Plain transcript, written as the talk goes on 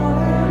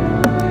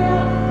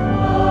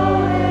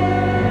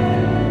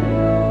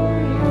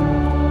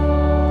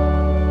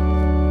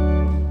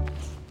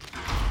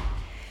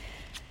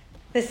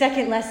The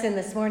second lesson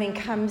this morning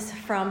comes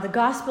from the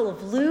Gospel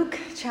of Luke,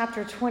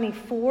 chapter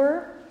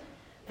 24,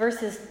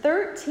 verses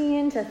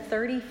 13 to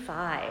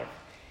 35.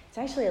 It's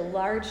actually a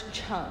large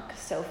chunk,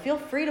 so feel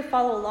free to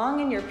follow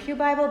along in your pew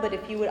Bible, but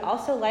if you would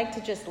also like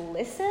to just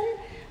listen,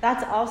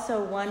 that's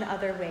also one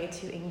other way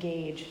to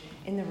engage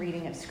in the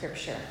reading of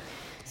Scripture.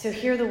 So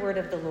hear the word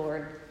of the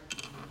Lord.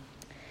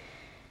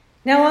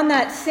 Now on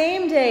that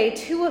same day,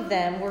 two of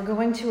them were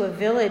going to a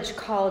village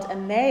called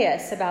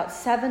Emmaus, about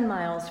 7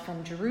 miles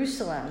from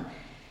Jerusalem,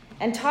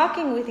 and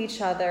talking with each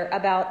other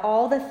about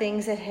all the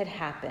things that had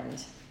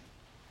happened.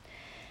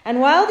 And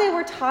while they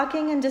were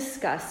talking and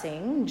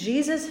discussing,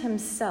 Jesus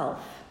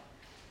himself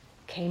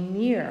came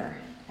near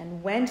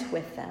and went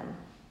with them.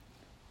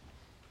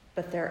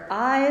 But their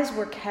eyes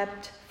were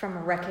kept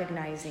from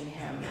recognizing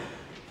him.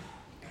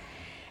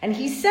 And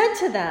he said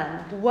to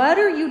them, "What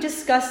are you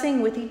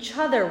discussing with each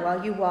other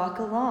while you walk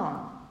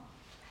along?"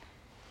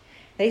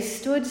 They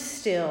stood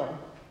still,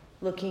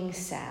 looking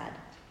sad.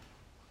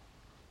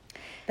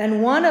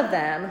 Then one of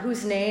them,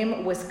 whose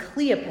name was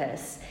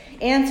Cleopas,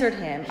 answered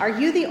him, "Are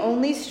you the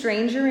only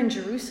stranger in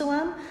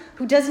Jerusalem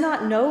who does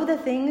not know the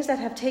things that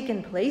have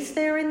taken place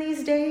there in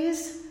these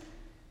days?"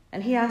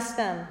 And he asked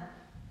them,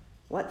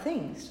 "What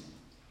things?"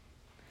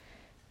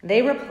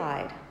 They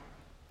replied,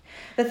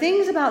 "The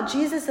things about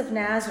Jesus of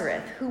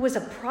Nazareth, who was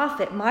a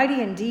prophet, mighty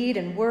in deed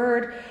and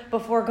word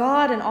before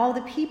God and all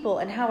the people,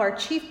 and how our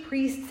chief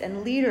priests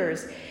and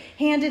leaders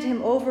handed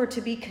him over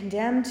to be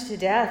condemned to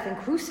death and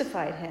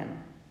crucified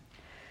him.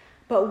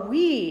 But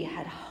we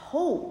had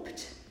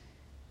hoped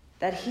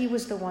that he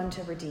was the one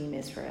to redeem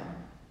Israel.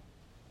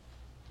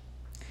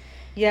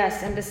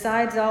 Yes, and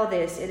besides all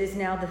this, it is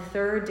now the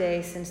third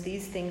day since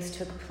these things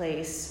took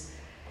place.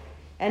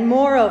 And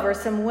moreover,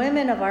 some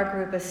women of our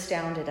group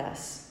astounded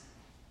us.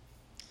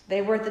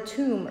 They were at the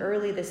tomb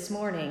early this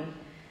morning,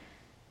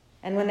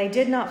 and when they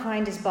did not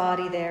find his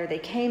body there, they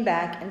came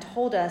back and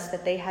told us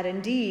that they had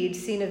indeed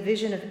seen a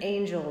vision of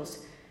angels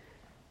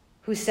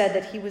who said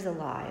that he was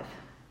alive.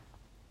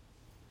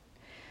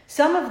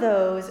 Some of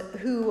those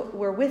who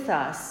were with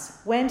us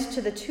went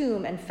to the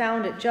tomb and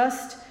found it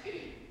just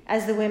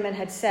as the women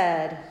had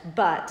said,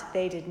 but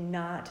they did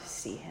not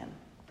see him."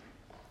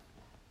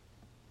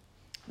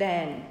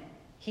 Then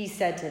he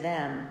said to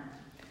them,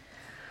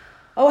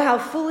 "Oh, how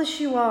foolish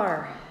you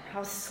are,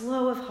 how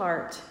slow of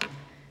heart,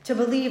 to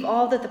believe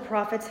all that the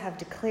prophets have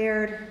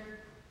declared.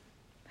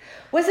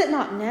 Was it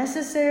not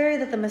necessary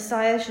that the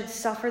Messiah should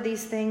suffer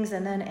these things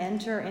and then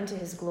enter into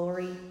his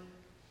glory?"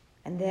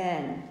 And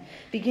then,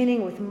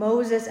 beginning with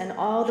Moses and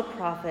all the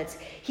prophets,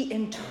 he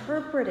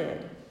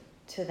interpreted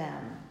to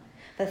them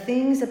the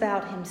things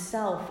about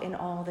himself in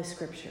all the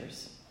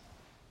scriptures.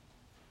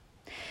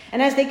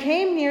 And as they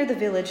came near the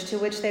village to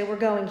which they were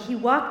going, he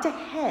walked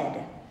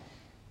ahead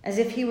as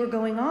if he were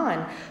going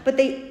on. But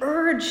they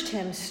urged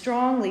him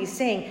strongly,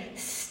 saying,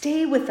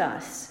 "Stay with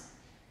us,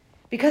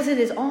 because it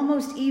is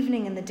almost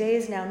evening and the day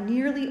is now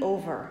nearly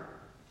over."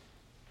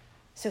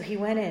 So he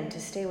went in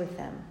to stay with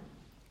them.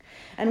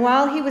 And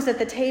while he was at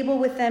the table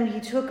with them,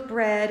 he took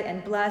bread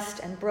and blessed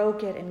and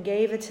broke it and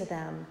gave it to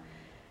them.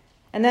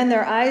 And then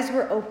their eyes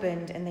were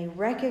opened and they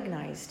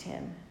recognized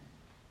him.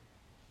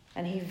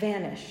 And he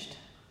vanished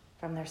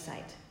from their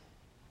sight.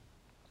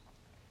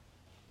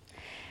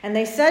 And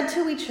they said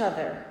to each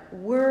other,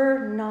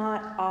 "Were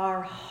not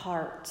our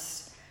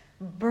hearts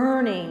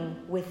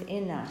burning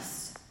within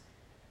us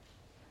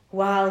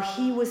while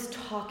he was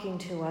talking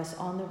to us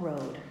on the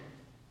road,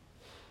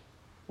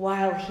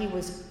 while he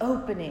was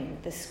opening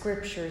the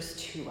scriptures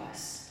to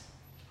us?"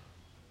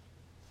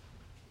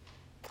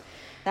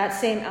 That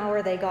same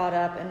hour they got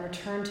up and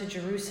returned to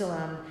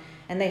Jerusalem,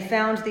 and they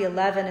found the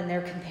 11 and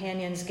their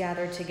companions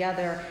gathered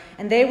together.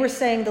 And they were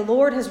saying, "The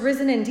Lord has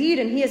risen indeed,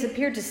 and he has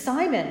appeared to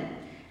Simon."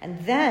 And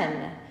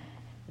then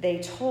they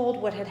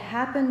told what had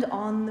happened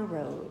on the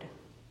road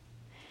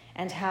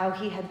and how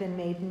he had been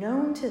made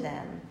known to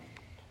them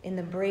in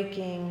the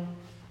breaking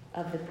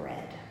of the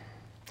bread.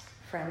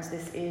 Friends,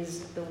 this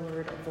is the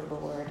word of the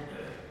Lord.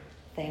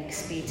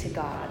 Thanks be to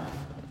God.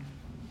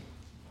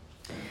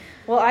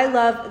 Well, I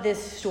love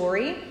this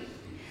story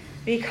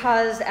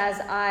because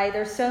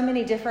there's so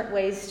many different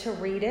ways to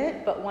read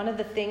it, but one of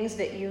the things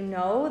that you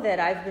know that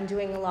I've been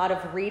doing a lot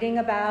of reading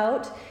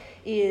about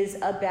is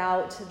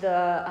about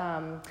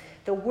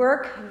the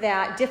work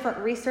that different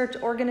research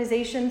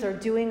organizations are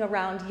doing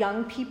around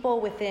young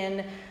people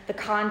within the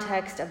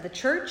context of the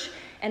church.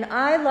 And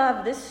I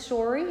love this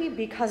story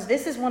because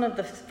this is one of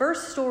the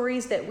first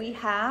stories that we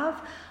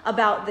have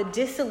about the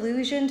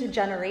disillusioned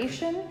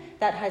generation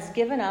that has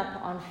given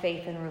up on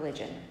faith and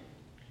religion,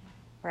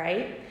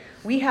 right?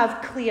 We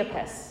have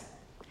Cleopas,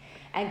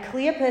 and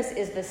Cleopas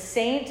is the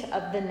saint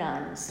of the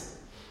nuns.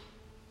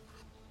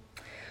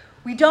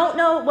 We don't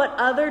know what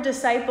other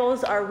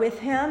disciples are with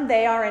him.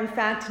 They are, in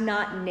fact,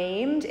 not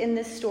named in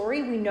this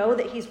story. We know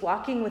that he's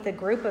walking with a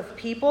group of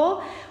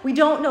people. We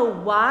don't know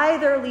why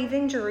they're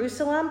leaving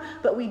Jerusalem,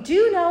 but we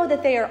do know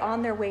that they are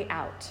on their way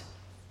out.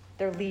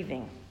 They're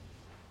leaving.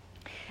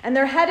 And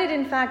they're headed,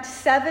 in fact,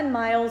 7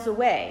 miles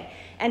away.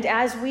 And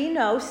as we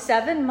know,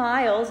 7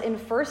 miles in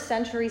first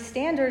century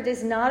standard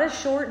is not a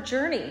short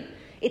journey.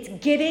 It's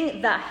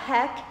getting the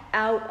heck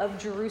out of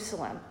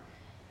Jerusalem,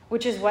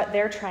 which is what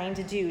they're trying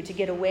to do, to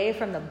get away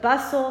from the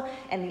bustle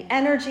and the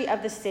energy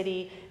of the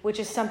city, which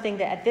is something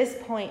that at this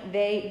point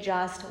they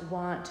just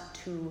want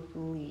to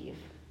leave.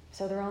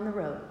 So they're on the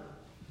road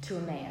to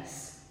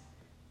Emmaus.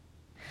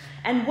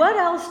 And what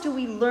else do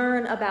we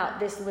learn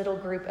about this little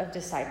group of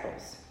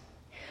disciples?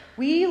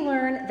 We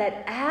learn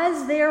that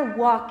as they're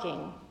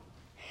walking,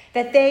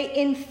 that they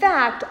in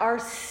fact are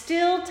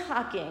still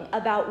talking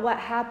about what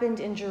happened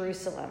in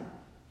Jerusalem.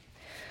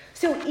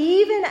 So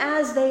even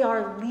as they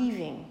are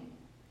leaving,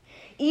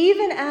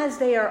 even as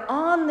they are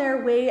on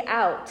their way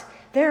out,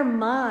 their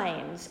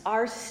minds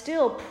are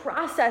still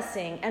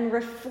processing and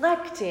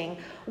reflecting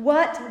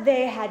what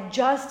they had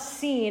just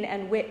seen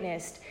and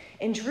witnessed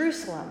in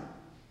Jerusalem.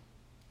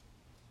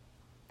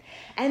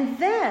 And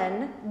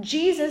then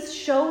Jesus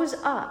shows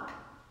up,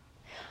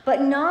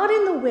 but not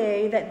in the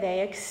way that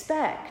they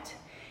expect.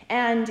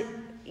 And,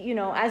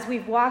 as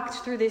we've walked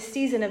through this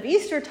season of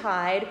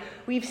Eastertide,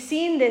 we've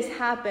seen this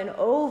happen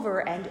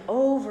over and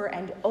over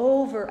and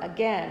over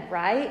again,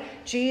 right?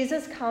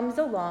 Jesus comes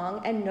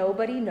along and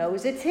nobody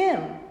knows it's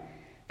him.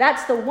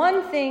 That's the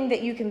one thing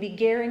that you can be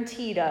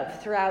guaranteed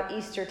of throughout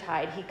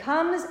Eastertide. He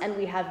comes and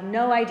we have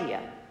no idea.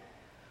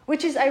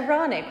 Which is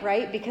ironic,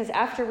 right? Because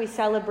after we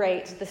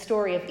celebrate the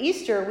story of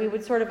Easter, we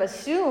would sort of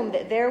assume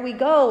that there we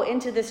go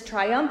into this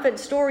triumphant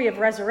story of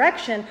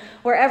resurrection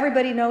where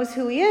everybody knows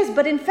who he is.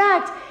 But in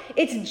fact,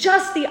 it's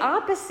just the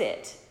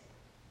opposite.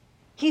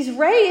 He's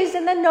raised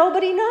and then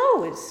nobody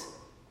knows.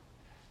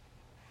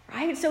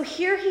 Right? So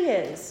here he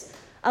is,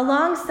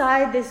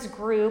 alongside this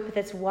group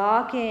that's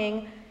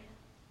walking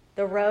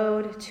the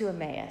road to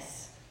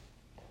Emmaus.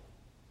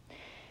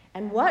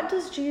 And what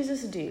does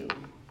Jesus do?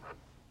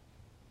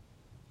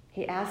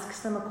 He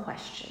asks them a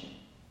question.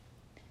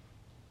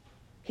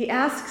 He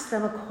asks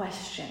them a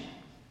question.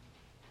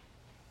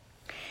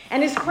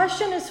 And his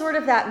question is sort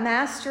of that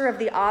master of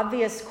the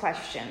obvious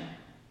question.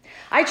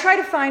 I try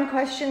to find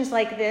questions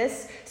like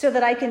this so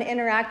that I can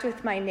interact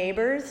with my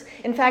neighbors.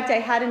 In fact, I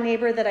had a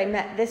neighbor that I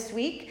met this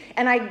week,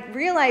 and I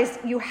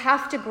realized you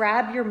have to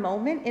grab your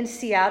moment in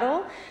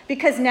Seattle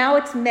because now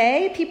it's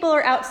May. People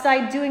are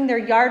outside doing their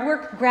yard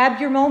work.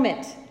 Grab your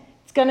moment.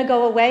 It's going to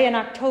go away in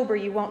October.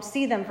 You won't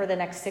see them for the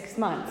next 6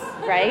 months,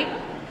 right?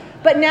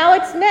 But now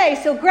it's May,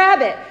 so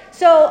grab it.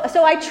 So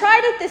I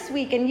tried it this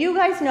week, and you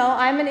guys know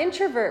I'm an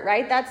introvert,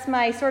 right? That's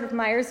my sort of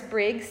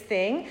Myers-Briggs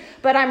thing.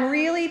 But I'm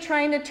really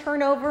trying to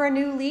turn over a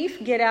new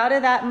leaf, get out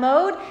of that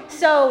mode.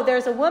 So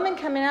there's a woman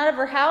coming out of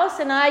her house,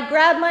 and I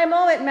grab my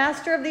moment,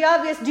 master of the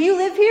obvious. Do you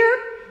live here?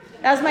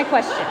 That was my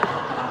question.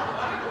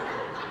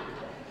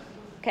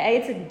 Okay,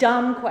 it's a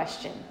dumb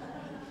question.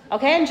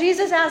 Okay, and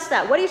Jesus asked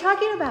that. What are you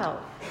talking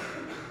about?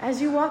 As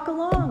you walk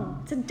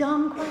along. It's a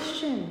dumb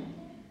question.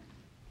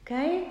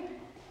 Okay?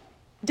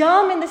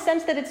 Dumb in the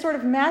sense that it's sort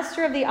of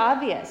master of the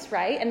obvious,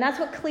 right? And that's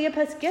what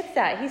Cleopas gets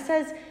at. He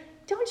says,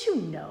 don't you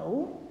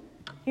know?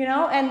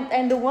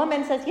 And the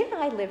woman says, yeah,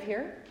 I live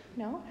here.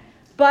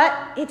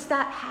 But it's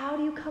that, how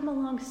do you come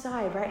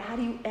alongside, right? How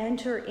do you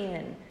enter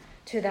in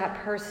to that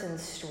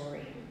person's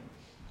story?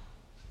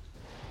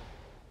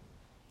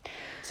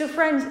 So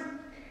friends,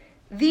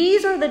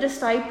 these are the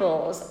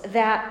disciples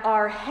that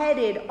are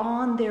headed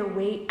on their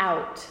way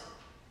out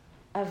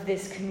of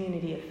this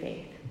community of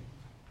faith.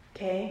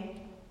 Okay?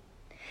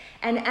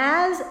 And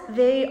as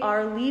they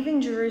are leaving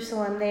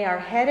Jerusalem, they are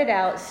headed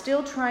out,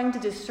 still trying to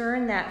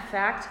discern that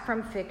fact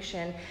from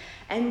fiction.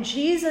 And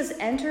Jesus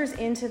enters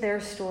into their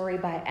story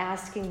by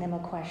asking them a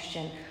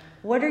question.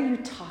 What are you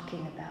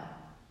talking about?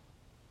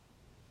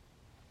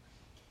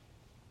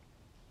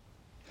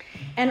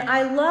 And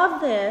I love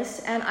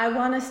this, and I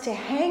want us to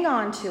hang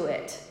on to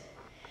it.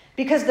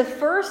 Because the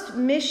first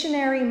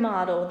missionary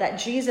model that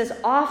Jesus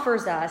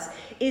offers us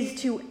is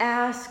to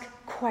ask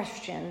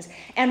questions.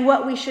 And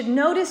what we should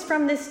notice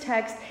from this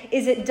text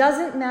is it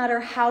doesn't matter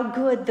how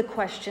good the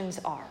questions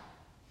are.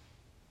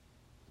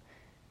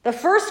 The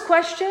first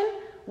question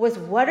was,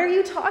 what are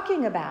you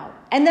talking about?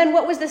 And then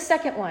what was the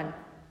second one?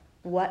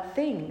 What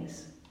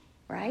things,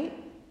 right?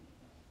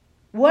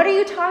 What are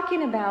you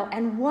talking about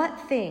and what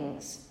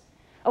things?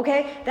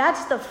 Okay,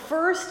 that's the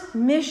first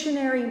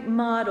missionary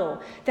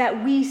model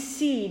that we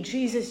see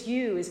Jesus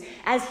use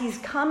as he's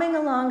coming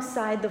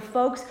alongside the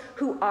folks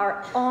who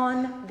are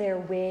on their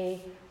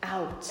way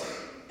out.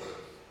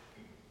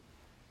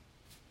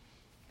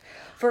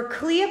 For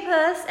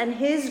Cleopas and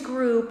his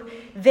group,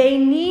 they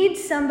need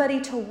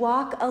somebody to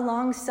walk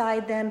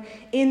alongside them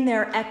in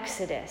their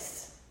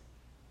exodus.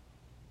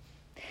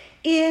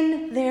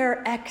 In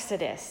their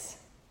exodus.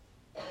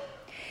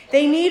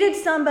 They needed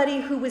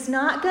somebody who was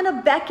not going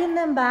to beckon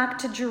them back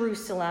to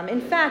Jerusalem. In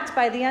fact,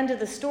 by the end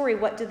of the story,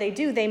 what do?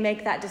 They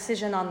make that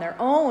decision on their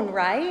own,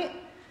 right?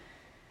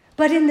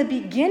 But in the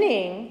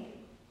beginning,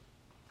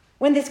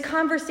 When this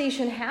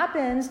conversation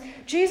happens,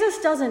 Jesus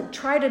doesn't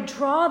try to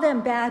draw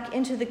them back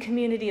into the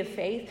community of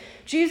faith.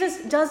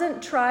 Jesus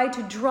doesn't try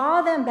to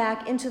draw them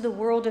back into the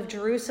world of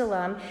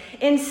Jerusalem.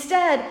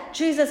 Instead,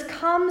 Jesus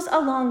comes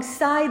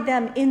alongside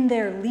them in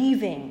their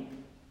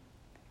leaving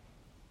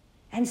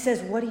and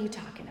says, "What are you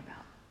talking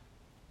about?"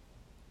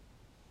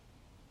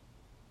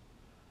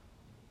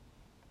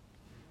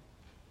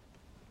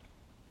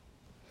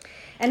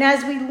 And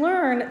as we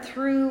learn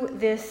through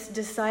this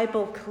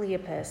disciple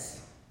Cleopas,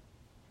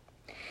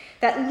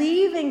 that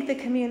leaving the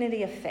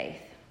community of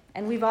faith,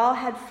 and we've all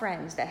had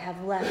friends that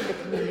have left the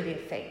community of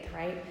faith,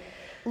 right?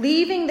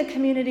 Leaving the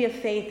community of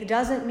faith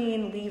doesn't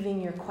mean leaving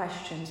your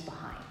questions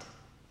behind.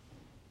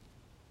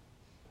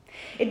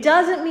 It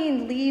doesn't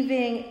mean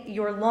leaving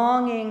your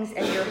longings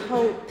and your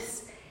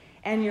hopes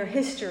and your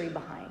history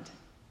behind.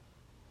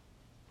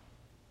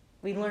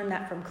 We learned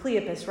that from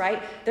Cleopas,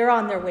 right? They're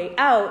on their way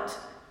out.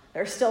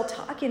 They're still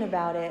talking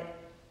about it.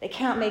 They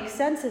can't make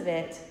sense of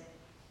it.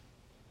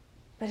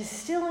 But it's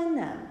still in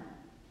them.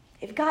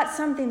 They've got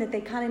something that they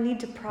kind of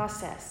need to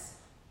process.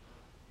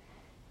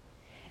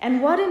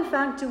 And what, in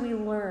fact, do we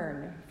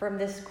learn from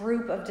this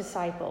group of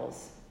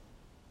disciples?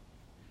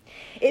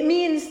 It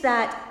means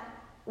that,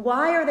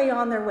 why are they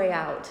on their way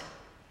out?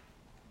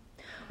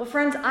 Well,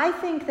 friends, I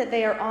think that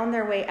they are on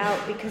their way out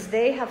because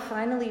they have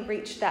finally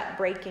reached that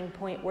breaking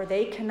point where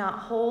they cannot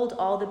hold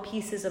all the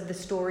pieces of the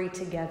story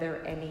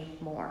together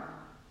anymore.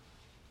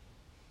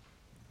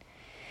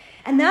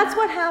 And that's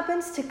what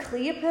happens to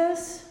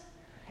Cleopas.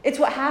 It's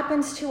what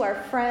happens to our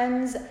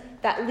friends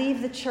that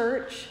leave the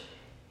church.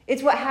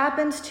 It's what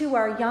happens to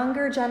our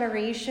younger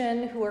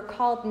generation who are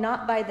called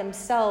not by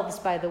themselves,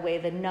 by the way,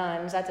 the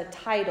nuns. That's a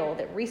title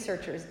that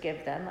researchers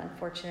give them,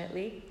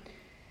 unfortunately.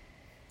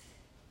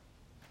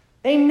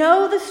 They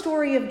know the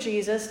story of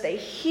Jesus. They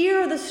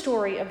hear the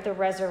story of the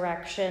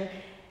resurrection.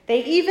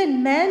 They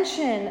even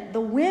mention the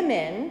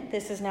women.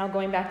 This is now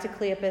going back to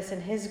Cleopas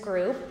and his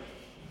group.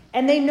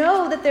 And they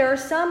know that there are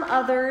some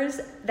others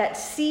that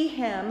see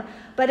him.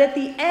 But at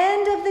the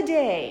end of the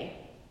day,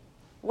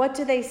 what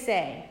do they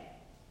say?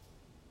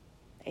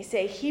 They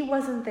say, he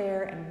wasn't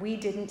there and we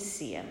didn't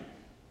see him.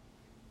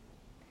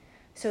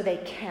 So they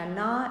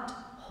cannot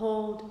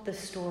hold the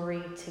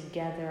story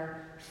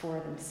together for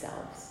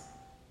themselves.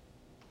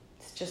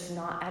 It's just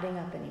not adding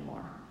up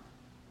anymore.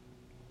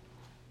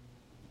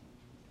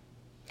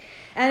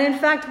 And in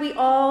fact, we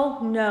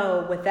all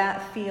know what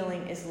that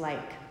feeling is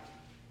like.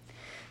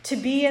 To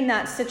be in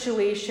that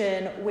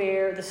situation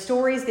where the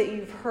stories that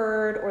you've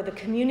heard or the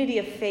community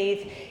of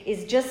faith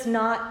is just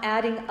not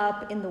adding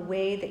up in the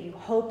way that you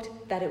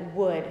hoped that it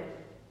would.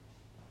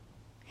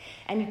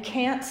 And you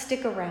can't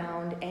stick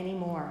around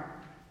anymore.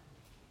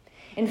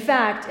 In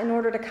fact, in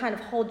order to kind of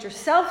hold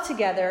yourself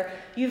together,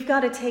 you've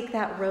got to take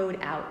that road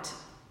out.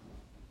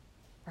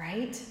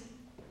 Right?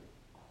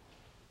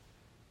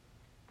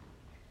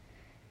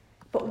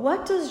 But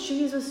what does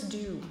Jesus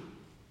do?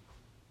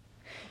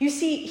 You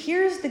see,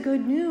 here's the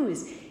good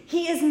news.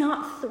 He is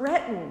not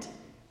threatened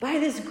by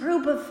this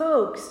group of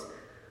folks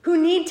who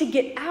need to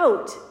get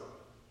out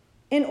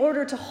in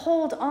order to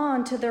hold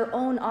on to their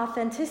own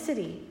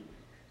authenticity.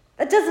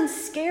 That doesn't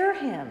scare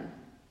him.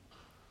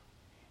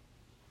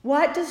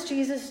 What does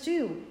Jesus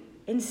do?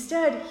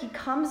 Instead, he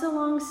comes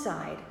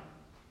alongside,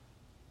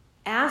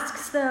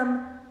 asks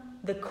them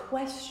the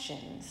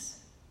questions,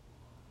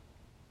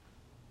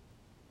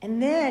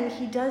 and then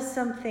he does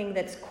something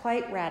that's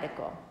quite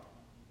radical.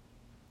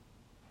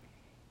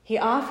 He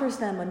offers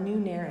them a new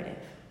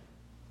narrative.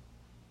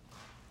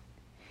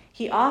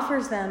 He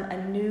offers them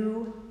a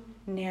new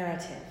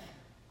narrative.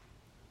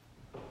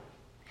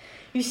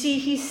 You see,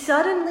 he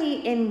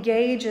suddenly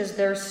engages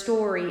their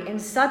story in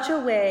such a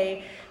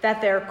way that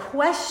their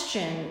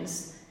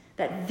questions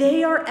that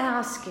they are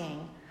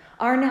asking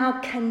are now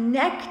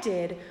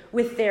connected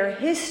with their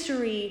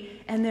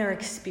history and their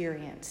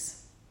experience.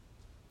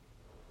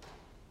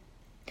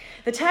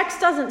 The text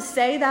doesn't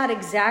say that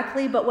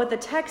exactly, but what the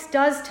text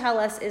does tell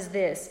us is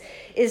this,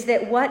 is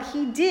that what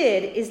he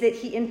did is that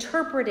he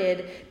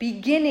interpreted,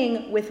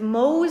 beginning with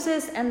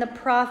Moses and the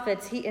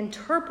prophets, he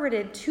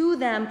interpreted to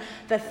them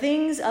the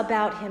things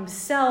about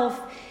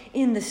himself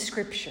in the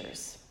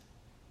scriptures.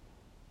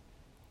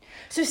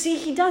 So see,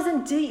 he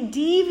doesn't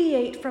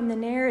deviate from the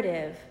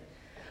narrative.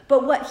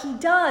 But what he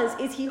does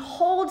is he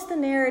holds the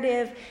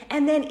narrative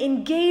and then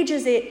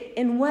engages it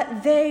in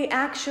what they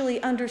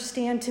actually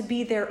understand to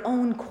be their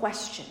own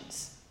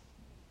questions.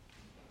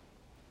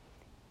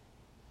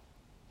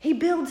 He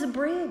builds a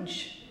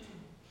bridge.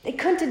 They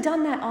couldn't have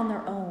done that on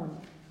their own.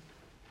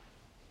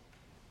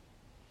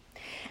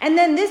 And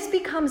then this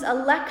becomes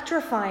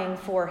electrifying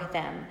for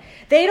them.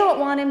 They don't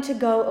want him to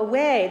go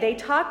away. They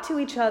talk to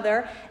each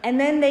other, and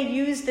then they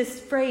use this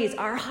phrase,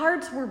 our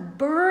hearts were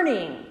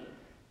burning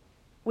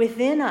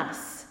within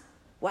us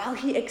while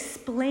he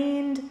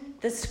explained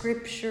the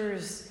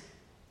scriptures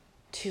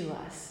to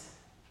us.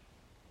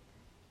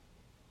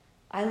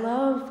 I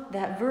love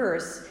that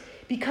verse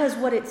because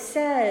what it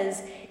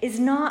says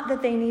is not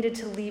that they needed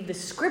to leave the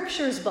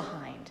scriptures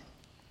behind.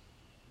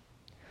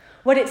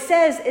 What it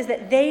says is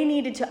that they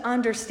needed to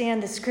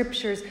understand the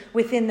scriptures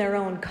within their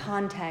own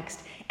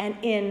context and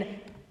in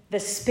the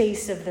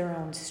space of their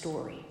own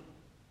story.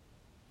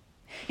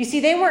 You see,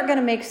 they weren't going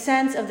to make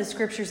sense of the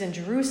scriptures in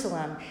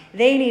Jerusalem.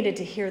 They needed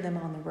to hear them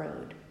on the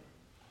road.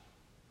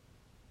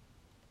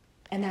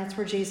 And that's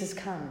where Jesus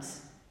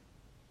comes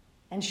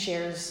and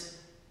shares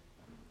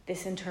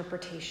this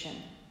interpretation.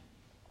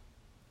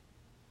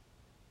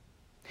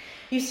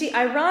 You see,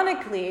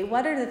 ironically,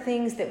 what are the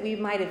things that we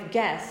might have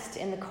guessed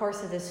in the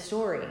course of this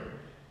story?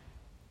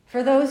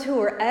 For those who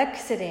were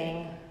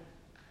exiting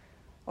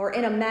or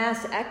in a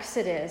mass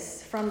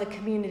exodus from the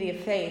community of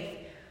faith,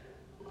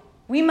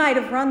 we might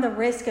have run the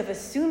risk of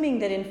assuming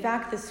that, in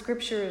fact, the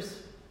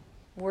scriptures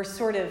were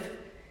sort of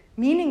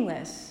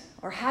meaningless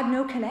or had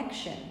no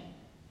connection.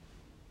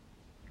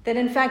 That,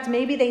 in fact,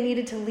 maybe they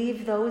needed to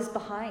leave those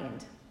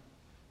behind.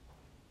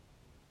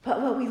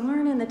 But what we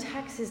learn in the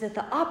text is that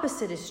the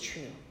opposite is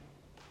true.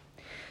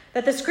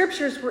 That the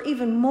scriptures were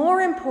even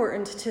more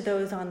important to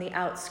those on the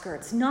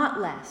outskirts,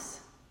 not less.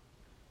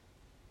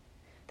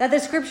 That the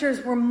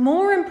scriptures were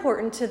more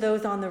important to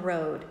those on the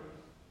road,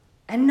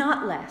 and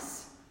not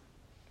less.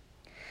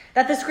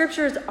 That the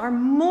scriptures are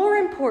more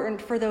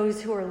important for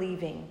those who are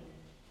leaving,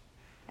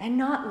 and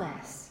not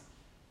less.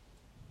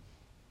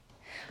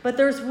 But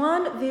there's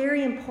one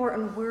very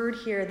important word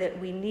here that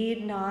we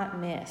need not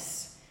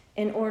miss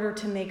in order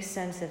to make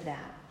sense of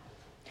that.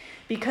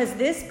 Because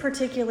this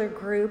particular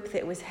group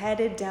that was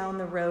headed down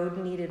the road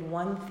needed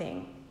one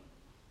thing.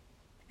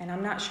 And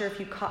I'm not sure if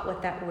you caught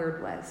what that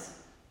word was.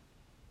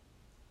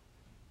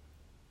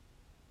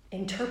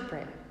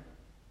 Interpret.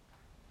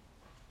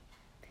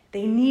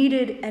 They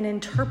needed an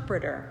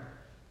interpreter.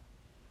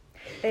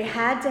 They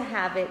had to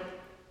have it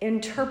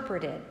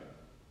interpreted.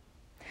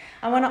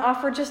 I want to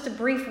offer just a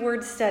brief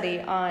word study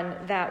on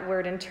that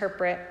word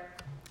interpret.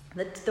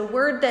 The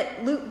word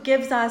that Luke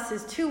gives us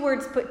is two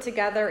words put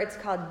together. It's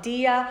called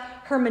dia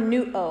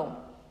hermeneuo.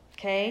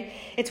 Okay?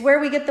 It's where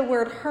we get the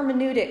word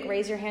hermeneutic.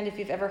 Raise your hand if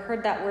you've ever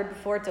heard that word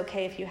before. It's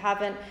okay if you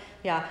haven't.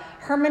 Yeah.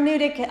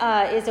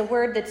 Hermeneutic is a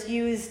word that's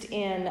used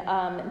in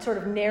sort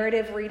of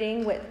narrative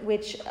reading,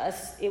 which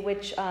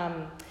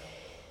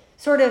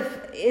sort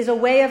of is a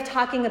way of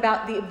talking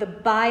about the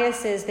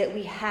biases that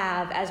we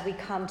have as we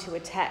come to a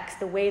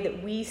text, the way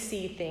that we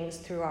see things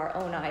through our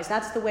own eyes.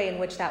 That's the way in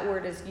which that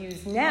word is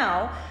used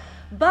now.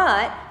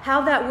 But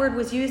how that word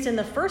was used in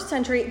the first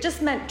century, it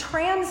just meant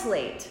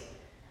translate,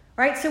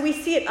 right? So we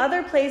see it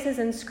other places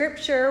in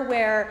Scripture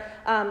where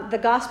the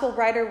gospel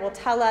writer will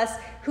tell us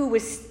who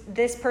was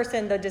this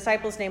person, the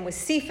disciple's name was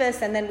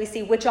Cephas, and then we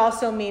see which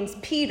also means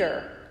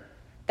Peter.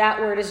 That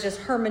word is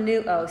just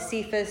hermeneuo,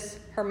 Cephas,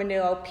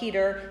 hermeneuo,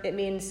 Peter. It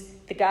means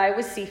the guy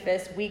was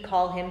Cephas. We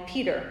call him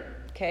Peter.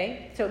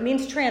 Okay? So it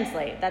means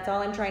translate. That's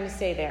all I'm trying to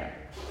say there.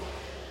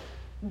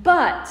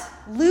 But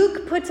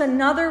Luke puts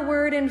another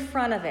word in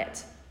front of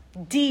it.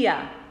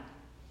 Dia.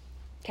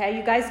 Okay?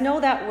 You guys know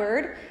that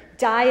word.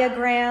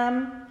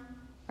 Diagram,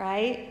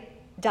 right?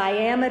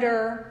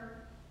 Diameter,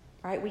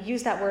 right? We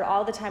use that word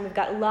all the time. We've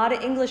got a lot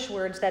of English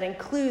words that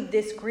include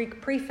this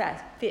Greek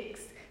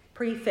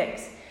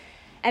prefix.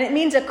 And it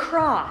means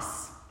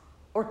across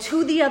or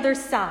to the other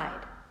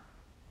side,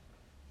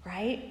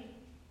 right?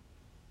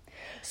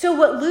 So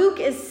what Luke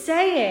is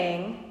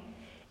saying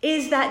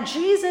is that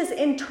Jesus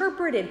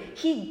interpreted.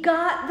 He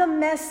got the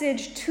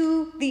message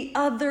to the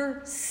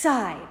other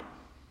side.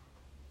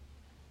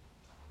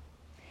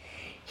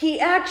 He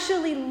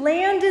actually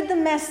landed the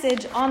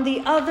message on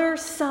the other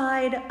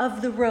side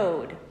of the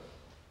road.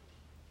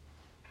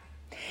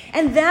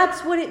 And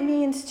that's what it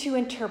means to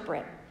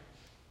interpret.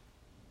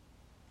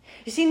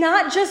 You see,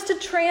 not just to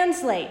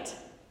translate,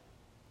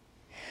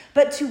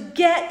 but to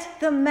get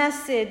the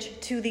message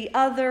to the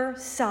other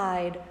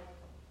side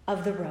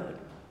of the road.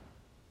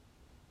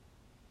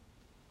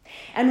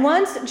 And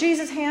once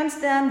Jesus hands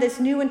them this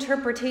new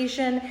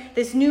interpretation,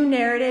 this new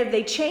narrative,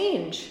 they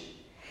change.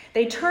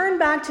 They turn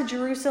back to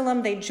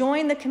Jerusalem. They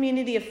join the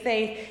community of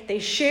faith. They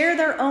share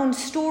their own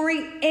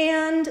story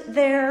and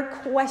their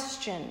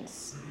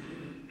questions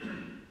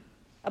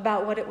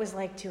about what it was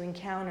like to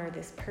encounter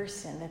this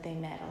person that they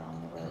met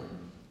along the road.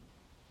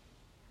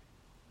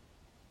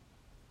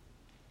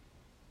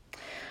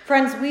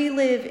 Friends, we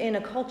live in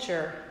a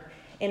culture,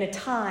 in a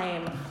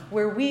time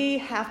where we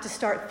have to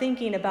start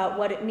thinking about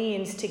what it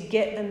means to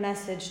get the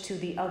message to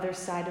the other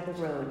side of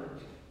the road.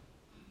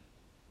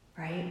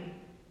 Right?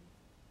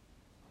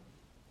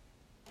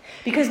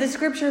 Because the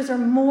scriptures are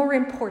more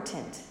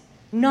important,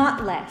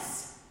 not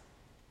less,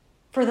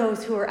 for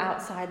those who are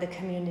outside the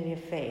community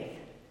of faith.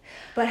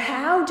 But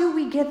how do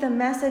we get the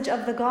message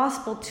of the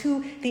gospel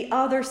to the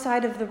other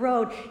side of the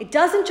road? It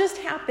doesn't just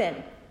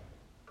happen.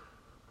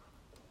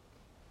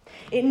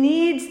 It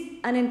needs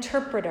an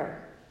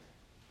interpreter,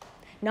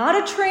 not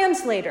a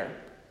translator.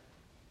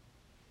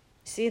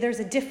 See, there's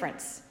a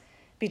difference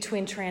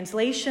between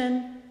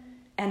translation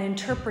and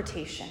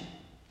interpretation.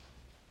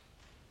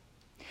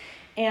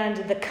 And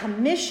the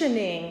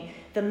commissioning,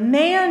 the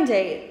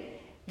mandate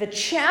The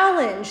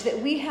challenge that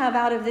we have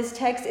out of this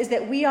text is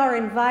that we are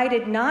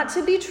invited not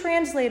to be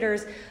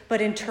translators, but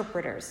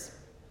interpreters.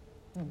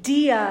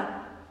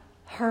 Dia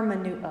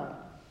hermeneuo.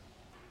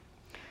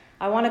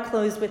 I want to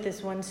close with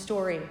this one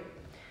story.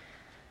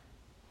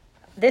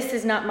 This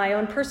is not my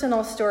own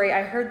personal story.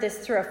 I heard this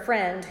through a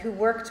friend who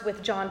worked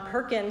with John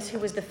Perkins, who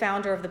was the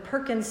founder of the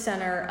Perkins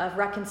Center of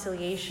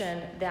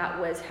Reconciliation that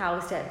was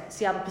housed at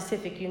Seattle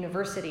Pacific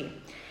University.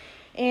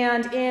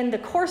 And in the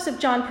course of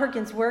John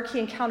Perkins' work, he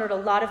encountered a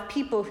lot of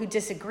people who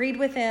disagreed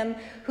with him,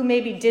 who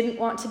maybe didn't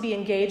want to be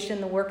engaged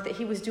in the work that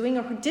he was doing,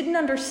 or who didn't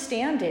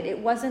understand it. It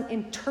wasn't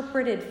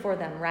interpreted for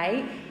them,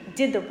 right?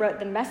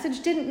 The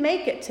message didn't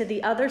make it to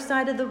the other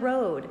side of the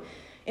road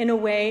in a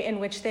way in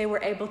which they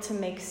were able to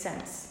make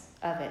sense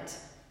of it.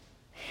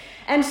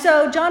 And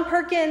so John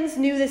Perkins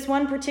knew this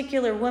one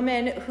particular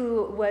woman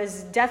who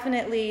was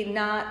definitely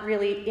not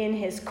really in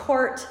his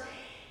court,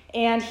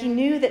 and he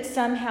knew that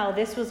somehow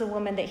this was a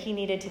woman that he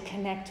needed to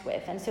connect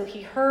with. And so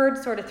he heard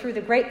sort of through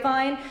the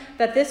grapevine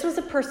that this was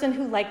a person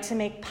who liked to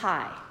make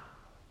pie.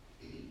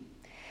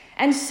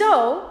 And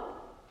so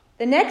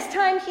the next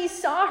time he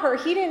saw her,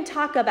 he didn't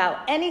talk about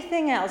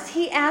anything else.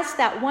 He asked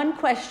that one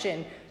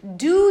question: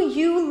 do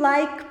you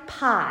like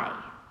pie?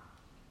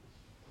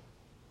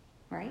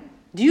 Right?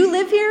 Do you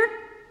live here?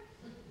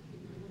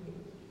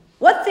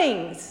 What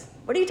things?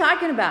 What are you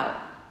talking about?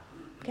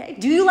 Okay.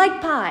 Do you like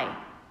pie?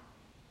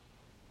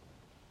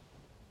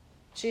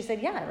 She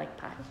said, yeah, I like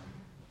pie.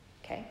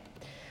 Okay.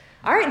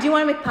 All right, do you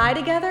want to make pie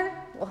together?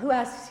 Well, who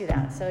asks you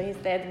that? So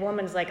the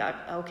woman's like,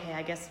 okay,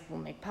 I guess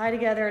we'll make pie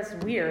together. It's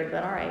weird,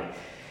 but all right.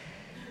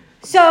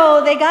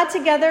 So they got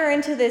together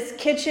into this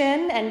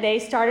kitchen and they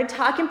started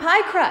talking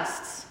pie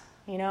crusts.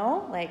 You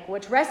know, like,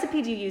 which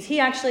recipe do you use? He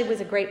actually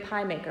was a great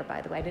pie maker,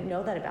 by the way. I didn't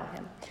know that about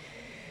him.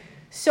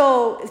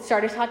 So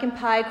started talking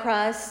pie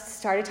crusts,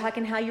 started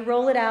talking how you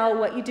roll it out,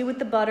 what you do with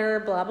the butter,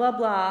 blah, blah,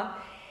 blah.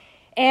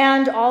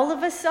 And all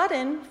of a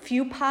sudden,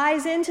 few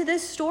pies into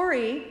this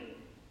story,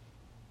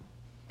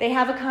 they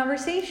have a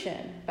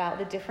conversation about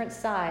the different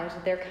sides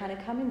they're kind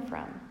of coming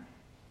from.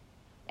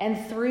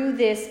 And through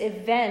this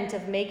event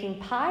of making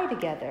pie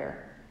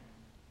together,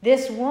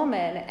 this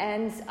woman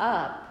ends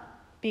up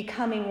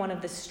becoming one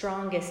of the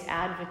strongest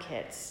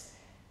advocates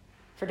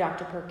for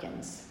Dr.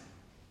 Perkins.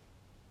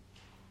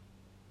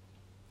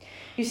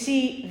 You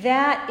see,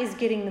 that is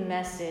getting the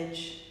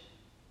message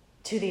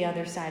to the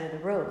other side of the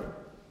road.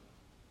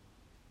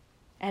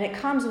 And it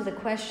comes with a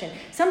question.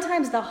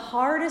 Sometimes the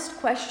hardest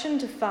question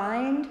to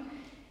find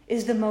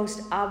is the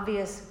most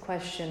obvious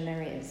question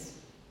there is.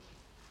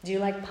 Do you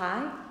like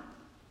pie?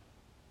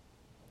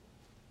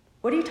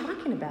 What are you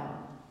talking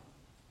about?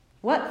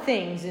 What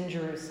things in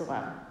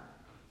Jerusalem?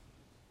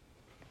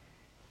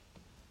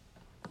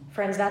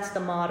 Friends, that's the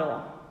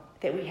model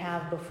that we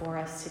have before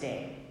us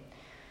today.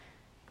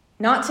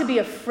 Not to be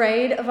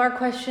afraid of our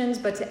questions,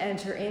 but to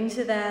enter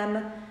into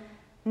them.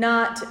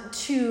 Not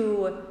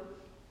to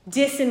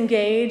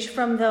disengage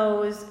from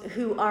those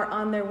who are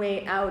on their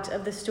way out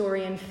of the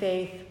story of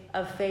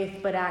faith,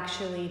 but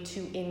actually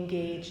to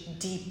engage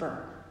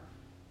deeper.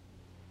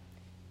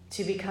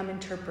 To become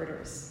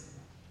interpreters.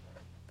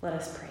 Let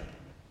us pray.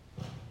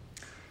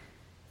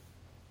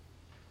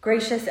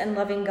 Gracious and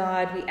loving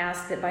God, we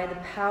ask that by the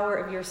power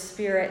of your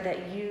Spirit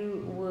that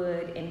you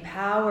would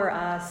empower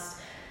us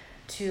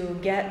to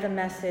get the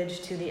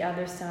message to the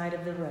other side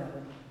of the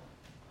road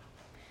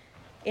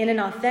in an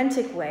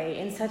authentic way,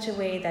 in such a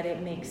way that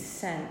it makes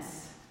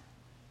sense.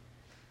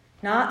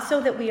 Not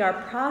so that we are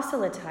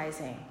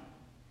proselytizing,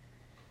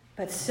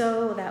 but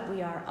so that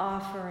we are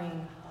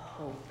offering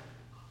hope.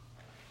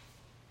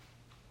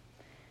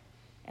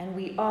 And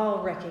we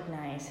all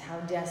recognize how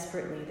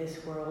desperately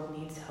this world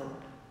needs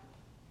hope.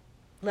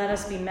 Let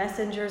us be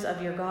messengers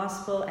of your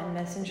gospel and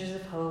messengers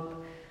of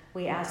hope.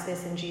 We ask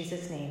this in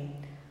Jesus' name.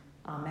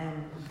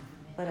 Amen.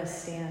 Let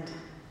us stand.